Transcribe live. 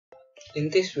In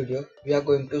this video, we are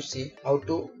going to see how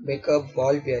to make a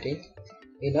ball bearing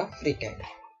in a FreeCAD.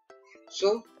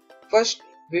 So, first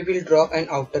we will draw an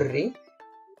outer ring,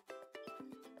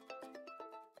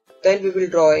 then we will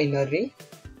draw an inner ring,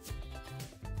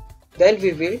 then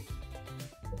we will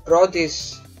draw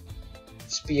this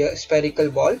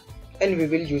spherical ball, and we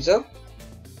will use a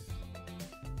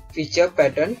feature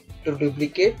pattern to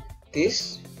duplicate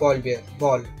this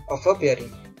ball of a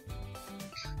bearing.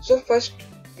 So first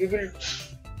we will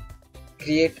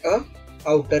create a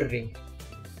outer ring.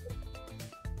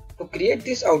 To create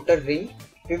this outer ring,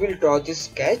 we will draw this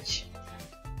sketch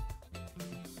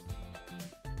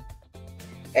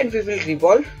and we will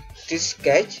revolve this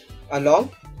sketch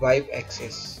along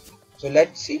y-axis. So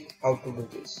let's see how to do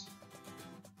this.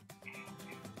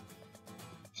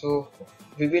 So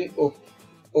we will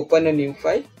open a new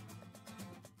file.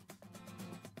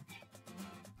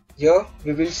 Here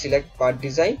we will select part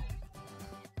design.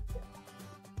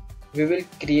 We will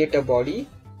create a body.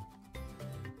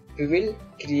 We will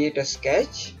create a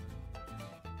sketch.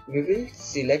 We will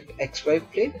select XY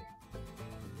plane.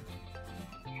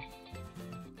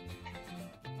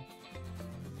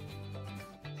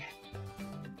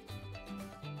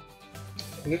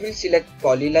 We will select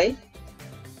polyline.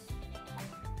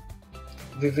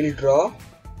 We will draw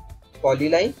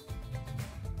polyline.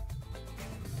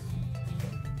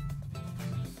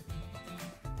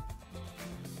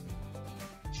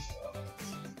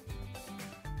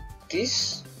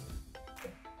 This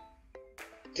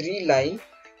 3 line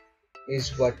is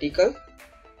vertical.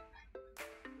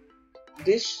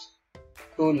 This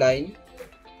 2 line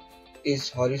is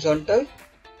horizontal.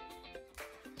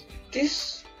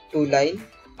 These 2 line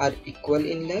are equal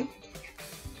in length.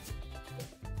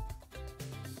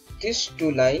 These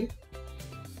 2 line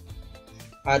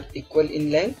are equal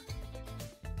in length.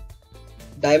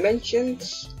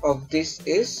 Dimensions of this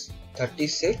is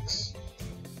 36.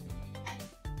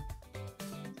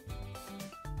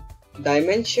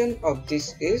 Dimension of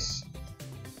this is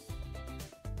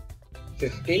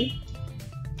 15.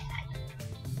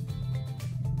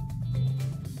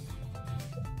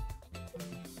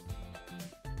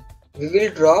 We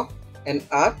will draw an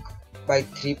arc by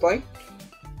 3 points.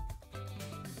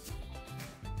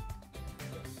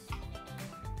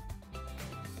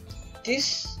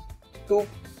 These 2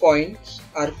 points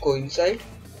are coincide.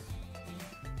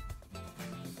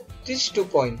 These 2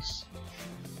 points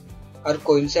are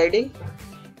coinciding.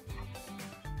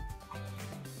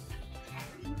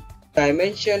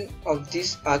 Dimension of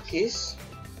this arc is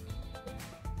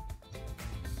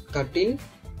 13.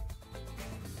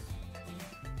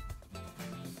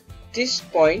 This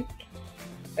point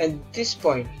and this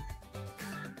point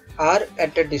are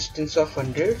at a distance of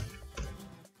 100.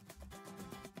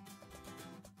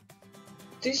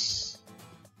 This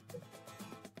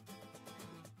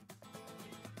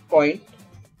point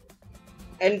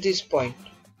and this point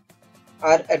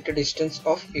are at a distance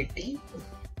of 80,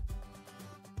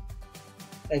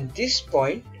 and this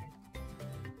point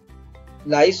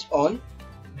lies on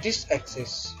this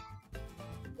axis.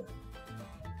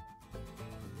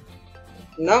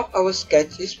 Now our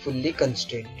sketch is fully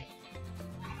constrained.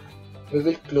 We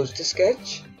will close the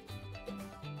sketch.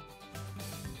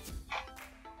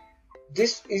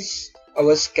 This is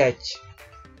our sketch.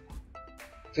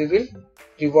 We will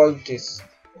revolve this.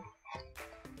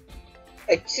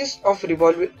 Axis of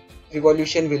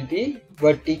revolution will be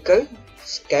vertical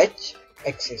sketch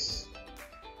axis.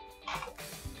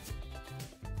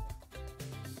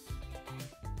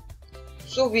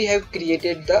 So we have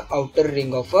created the outer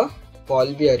ring of a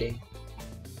ball bearing.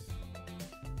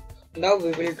 Now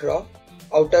we will draw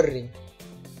outer ring.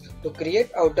 To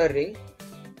create outer ring,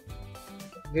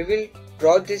 we will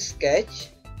draw this sketch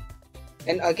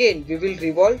and again we will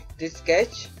revolve this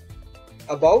sketch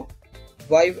about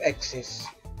y-axis.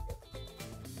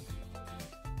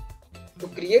 To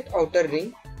create outer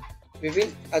ring, we will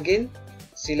again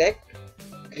select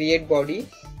create body.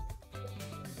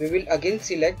 We will again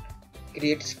select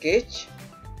create sketch.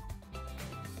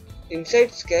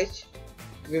 Inside sketch,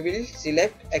 we will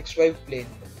select XY plane.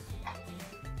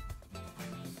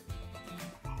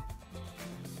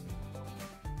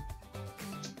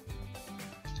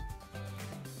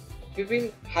 We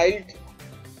will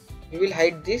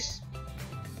hide this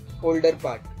folder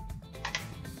part.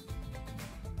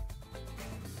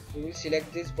 We will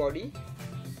select this body.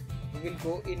 We will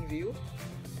go in view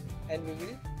and we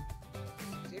will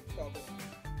set toggle.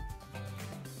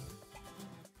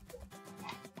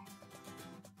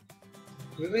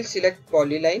 We will select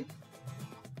polyline.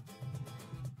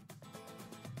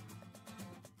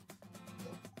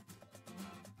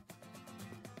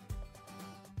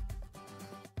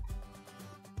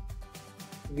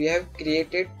 we have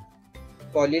created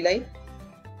polyline.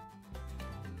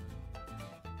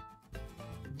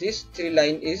 This 3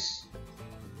 line is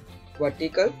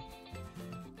vertical.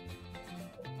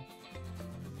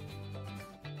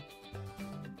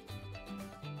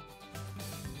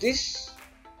 This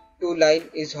 2 line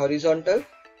is horizontal.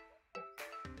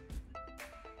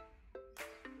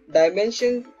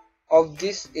 Dimension of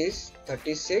this is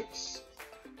 36.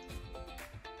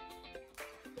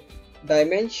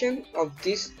 Dimension of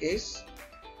this is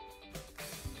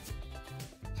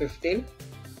 15.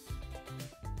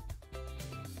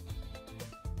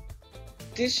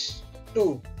 These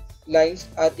 2 lines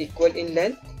are equal in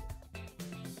length.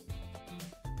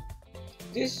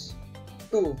 These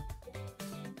 2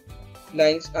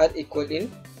 lines are equal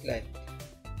in length.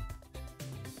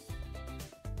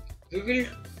 We will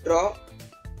draw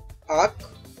arc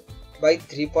by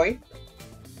 3 points.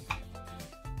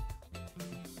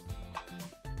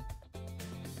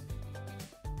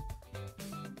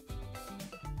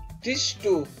 These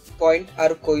 2 points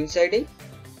are coinciding.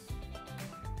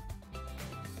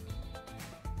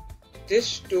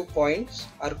 These 2 points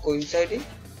are coinciding.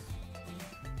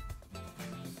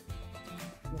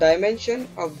 Dimension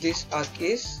of this arc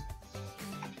is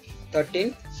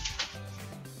 13.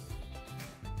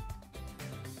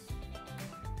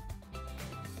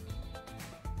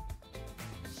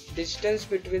 Distance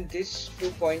between these 2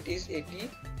 points is 80.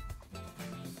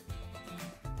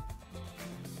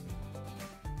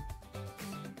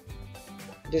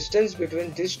 Distance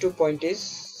between these 2 points is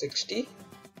 60.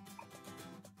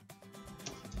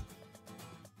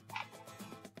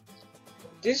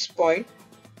 This point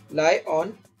lie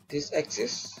on this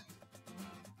axis.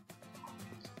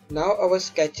 Now our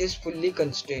sketch is fully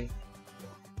constrained.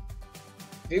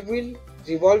 We will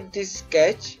revolve this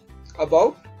sketch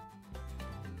about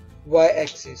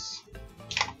y-axis.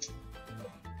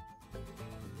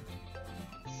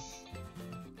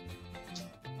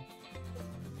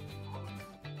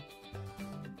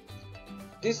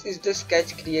 This is the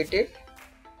sketch created.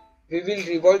 We will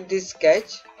revolve this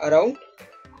sketch around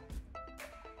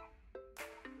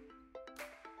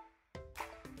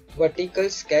vertical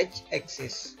sketch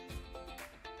axis.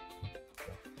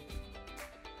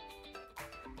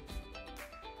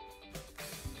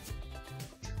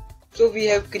 So we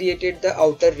have created the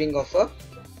outer ring of a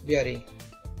bearing.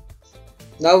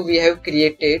 Now we have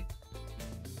created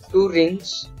 2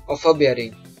 rings of a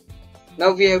bearing.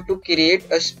 Now we have to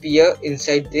create a sphere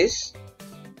inside this,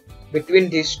 between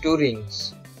these 2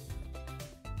 rings.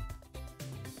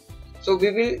 So we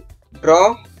will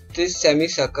draw this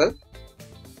semicircle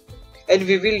and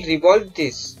we will revolve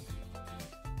this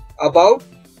about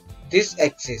this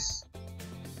axis.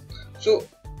 So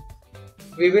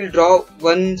we will draw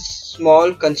one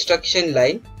small construction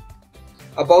line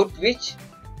about which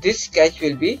this sketch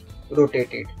will be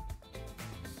rotated.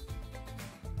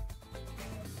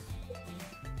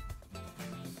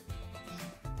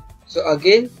 So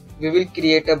again we will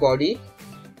create a body,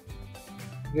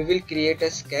 we will create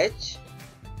a sketch,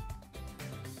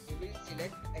 we will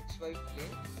select XY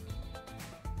plane,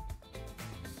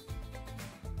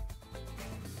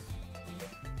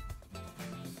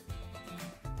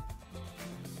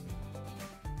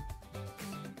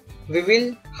 we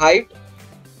will hide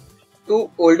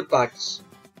 2 old parts.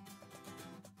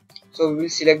 So we will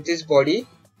select this body,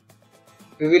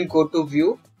 we will go to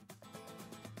view,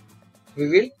 we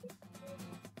will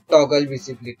toggle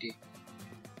visibility.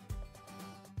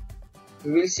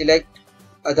 We will select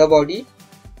other body,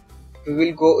 we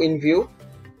will go in view,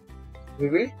 we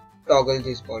will toggle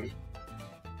this body.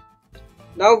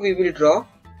 Now we will draw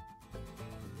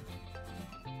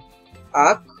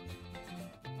arc.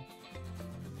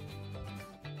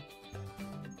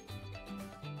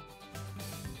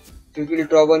 We will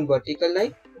draw one vertical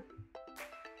line.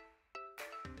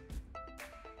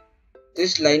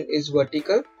 This line is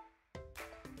vertical.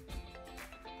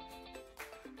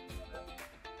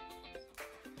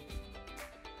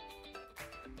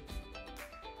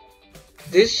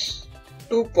 These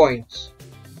 2 points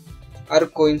are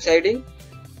coinciding.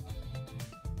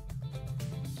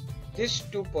 These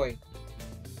 2 points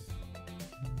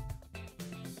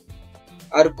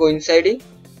are coinciding.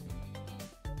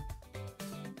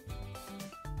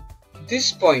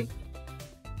 This point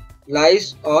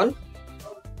lies on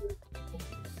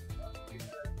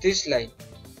this line.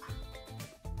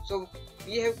 So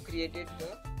we have created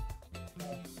the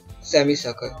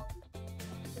semicircle.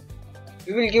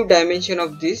 We will give dimension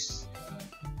of this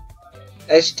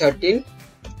as 13.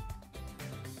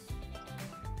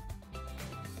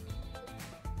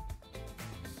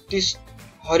 This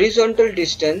horizontal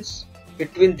distance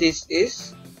between this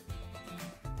is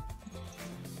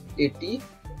 80.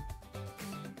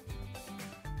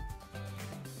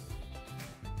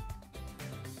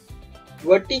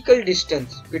 Vertical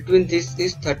distance between this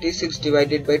is 36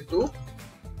 divided by 2.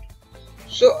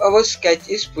 So our sketch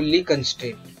is fully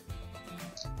constrained.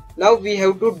 Now we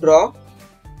have to draw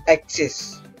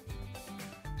axis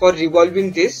for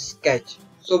revolving this sketch.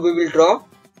 So we will draw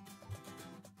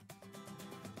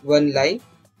one line.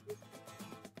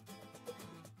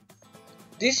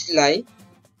 This line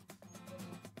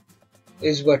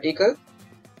is vertical.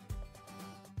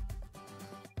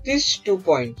 These 2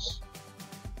 points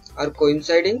are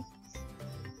coinciding.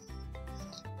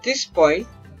 This point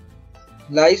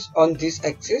lies on this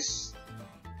axis,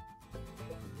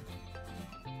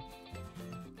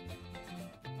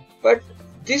 but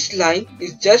this line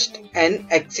is just an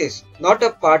axis, not a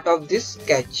part of this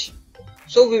sketch.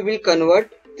 So we will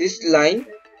convert this line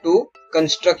to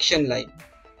construction line.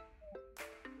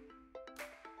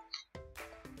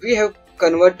 We have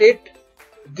converted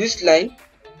this line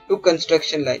to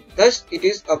construction line, thus it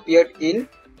is appeared in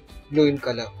blue in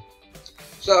color.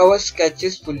 So our sketch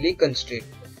is fully constrained.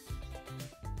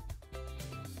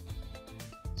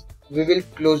 We will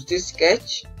close this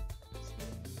sketch.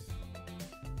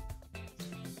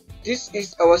 This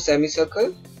is our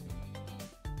semicircle.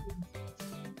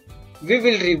 We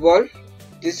will revolve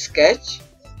this sketch,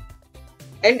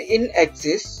 and in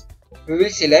axis we will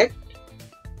select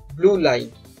blue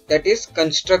line, that is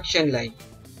construction line,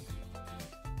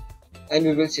 and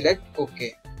we will select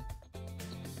OK.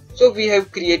 So we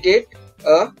have created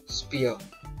a sphere.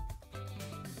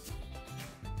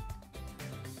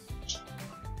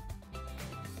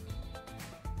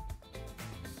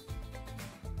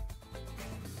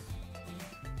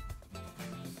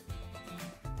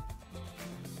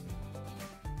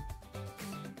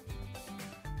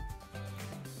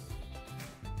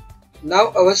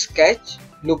 Now our sketch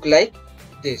look like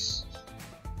this.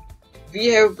 We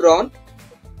have drawn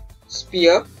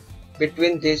sphere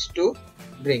between these two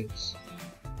rings.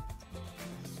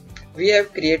 We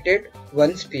have created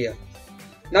one sphere.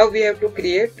 Now we have to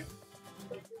create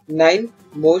 9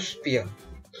 more sphere.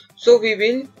 So we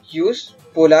will use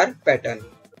polar pattern.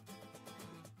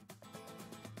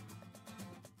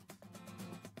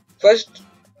 First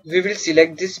we will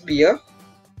select this sphere.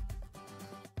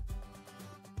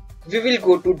 We will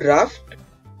go to draft.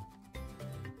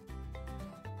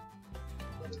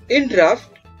 In draft,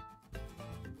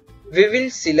 we will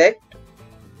select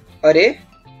array.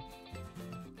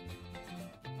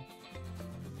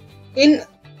 In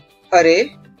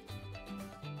array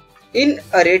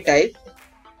type,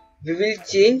 we will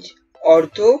change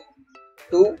ortho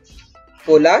to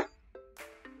polar.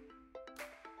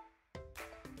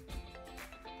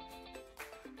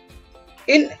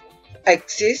 In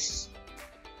axis,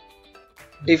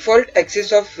 default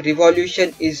axis of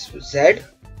revolution is Z.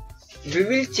 We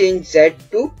will change Z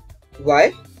to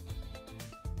Y.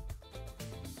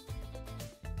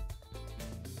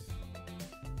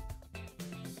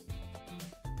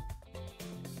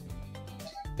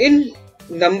 In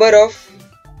number of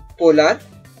polar,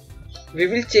 we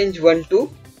will change 1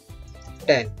 to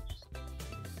 10.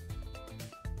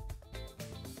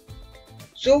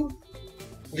 So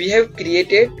we have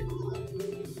created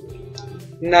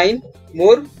 9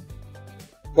 more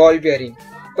ball bearing,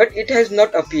 but it has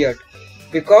not appeared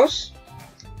because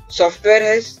software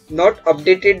has not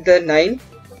updated the 9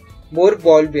 more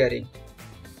ball bearing.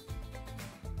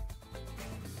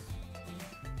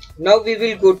 Now we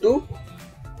will go to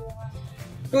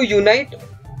unite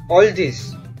all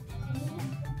this.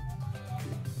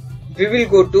 We will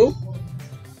go to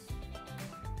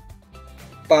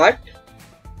part.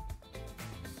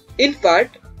 In part,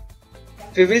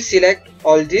 we will select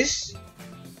all this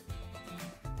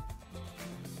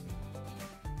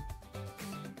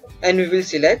and we will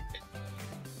select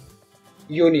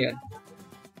union.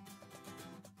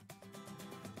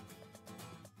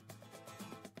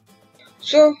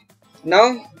 So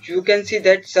now you can see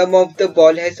that some of the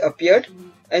ball has appeared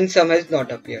and some has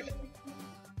not appeared.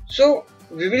 So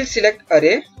we will select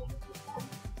array,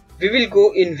 we will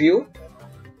go in view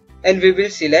and we will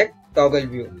select toggle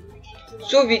view.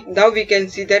 So now we can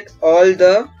see that all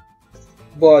the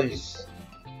balls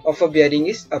of a bearing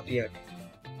is appeared.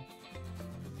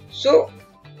 So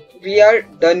we are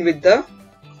done with the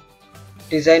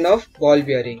design of ball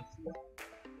bearing.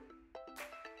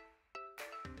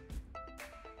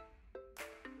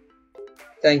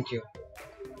 Thank you.